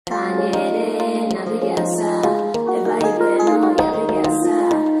Kanyere, navigasa, e vai bueno, ya vigasa,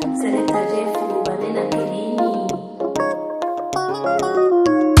 Selecta jefu, banana kilini.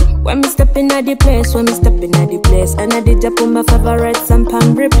 When me stepping at the place, and I did put my favorites and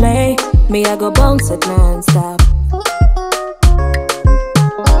pan replay. Me I go bounce it non-stop.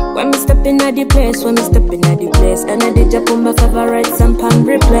 When me stepping at the place, and I did put my favorites and pan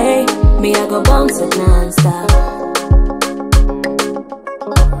replay. Me I go bounce it non-stop.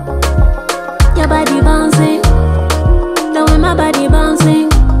 Your body bouncing, the way my body bouncing,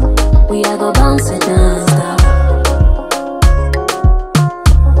 we a go bounce it non-stop.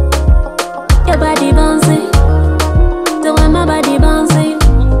 Your body bouncing, the way my body bouncing,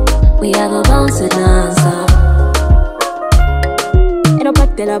 we a go bounce it non-stop. Ero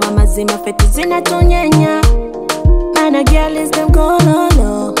patela ba mazima feti zina tunyenya. Man a girl is them go low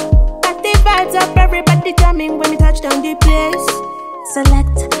low. Got the vibes up, everybody jamming when we touch down the place.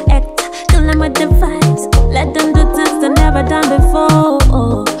 Select, kill them with the vibes. Let them do things they never done before.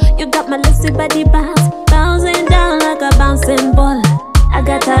 Oh, you got my lucy body bounce, bouncing down like a bouncing ball. I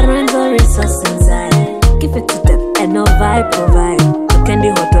got a rental resource inside. Give it to them and no vibe provide. Kendi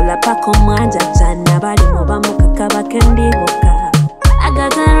hotola pako mwanja chana bali mobamu kakaba kendi woka. I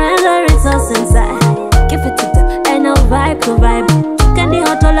got a rental resource inside. Give it to them and no vibe provide. Kendi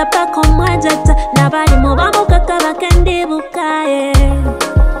hotola pako mwanja chana bali mobamu kakaba kendi woka. Yeah.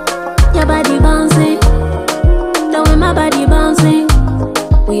 Your body bouncing, the way my body bouncing,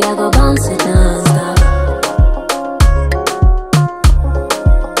 we a go bounce it non-stop.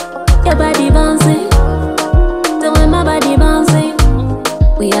 Your body bouncing, the way my body bouncing,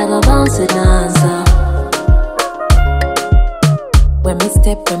 we a go bounce it non-stop. When me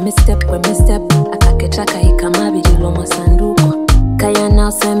step, akaketraka ikama bijilo masanduko. Kaya now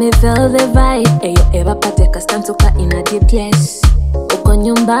say me feel the vibe. Eyo eva pate kastantuka in a deep place. Uko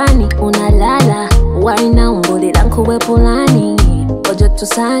nyumbani unalala, waina ungulira nkuwe pulani. Ojo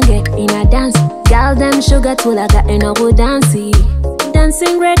tusange ina dance, girl them sugar tulaga enobu dancy.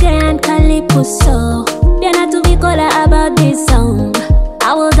 Dancing reggae and calypso, biena tubikola about this song.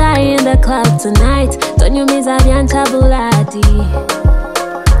 I will die in the club tonight, tonyo miza vianta bulati.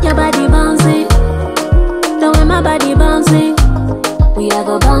 Your body bouncing, the way my body bouncing, we a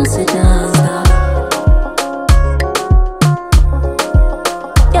go bounce it non-stop.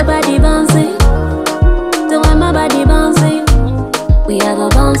 Your body bouncing, the way my body bouncing, we a go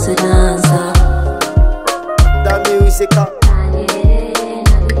bounce it non-stop. That music Kanyere,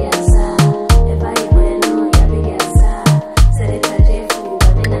 navigasa, e vai bueno, ya vigasa, Selecta jefu,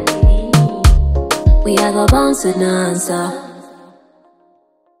 banana kilini. We a go bounce it non-stop.